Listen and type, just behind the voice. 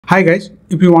Hi guys,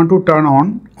 if you want to turn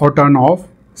on or turn off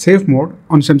safe mode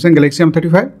on Samsung Galaxy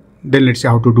M35, then let's see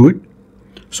how to do it.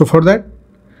 So for that,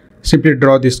 simply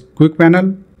draw this quick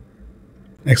panel,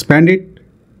 expand it,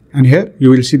 and here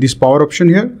you will see this power option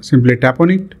here. Simply tap on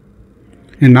it,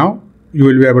 and now you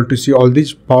will be able to see all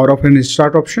these power off and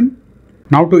start option.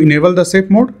 Now to enable the safe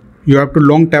mode, you have to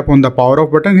long tap on the power off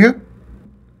button here,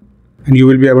 and you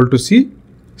will be able to see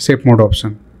safe mode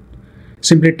option.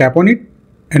 Simply tap on it,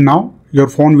 and now your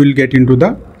phone will get into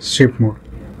the safe mode.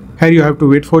 Here you have to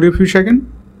wait for a few seconds.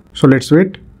 So let's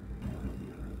wait.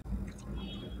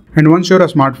 And once your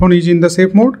smartphone is in the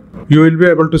safe mode, you will be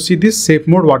able to see this safe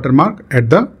mode watermark at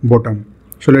the bottom.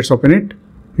 So let's open it.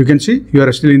 You can see you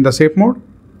are still in the safe mode.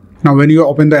 Now when you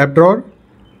open the app drawer,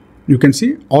 you can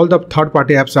see all the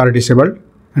third-party apps are disabled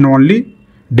and only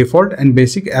default and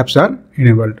basic apps are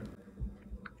enabled.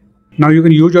 Now you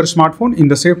can use your smartphone in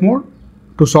the safe mode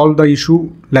to solve the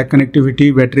issue like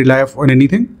connectivity, battery life or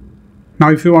anything.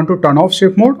 Now if you want to turn off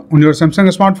safe mode on your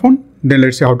Samsung smartphone, then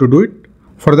let's see how to do it.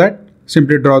 For that,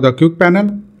 simply draw the quick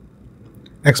panel,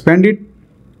 expand it,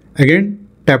 again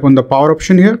tap on the power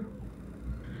option here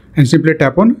and simply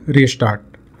tap on restart.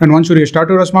 And once you restart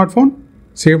your smartphone,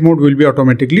 safe mode will be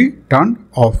automatically turned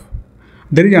off.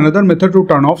 There is another method to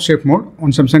turn off safe mode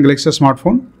on Samsung Galaxy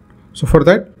smartphone. So for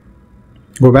that,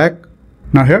 go back.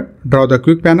 Now here, draw the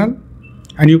quick panel.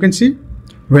 And you can see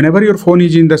whenever your phone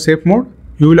is in the safe mode,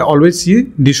 you will always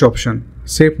see this option,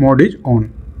 safe mode is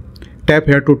on. Tap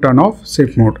here to turn off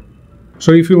safe mode.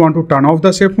 So if you want to turn off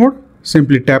the safe mode,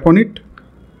 simply tap on it.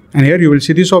 And here you will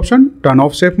see this option, turn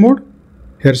off safe mode.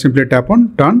 Here simply tap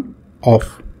on turn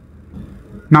off.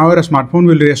 Now your smartphone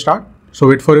will restart. So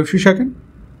wait for a few seconds.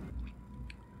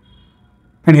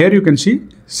 And here you can see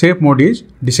safe mode is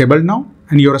disabled now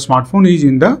and your smartphone is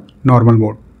in the normal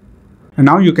mode. And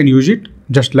now you can use it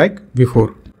just like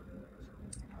before.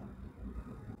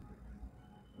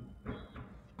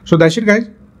 So that's it guys.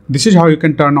 This is how you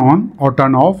can turn on or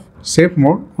turn off safe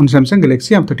mode on Samsung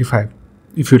Galaxy M35.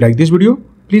 If you like this video,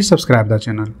 please subscribe the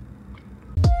channel.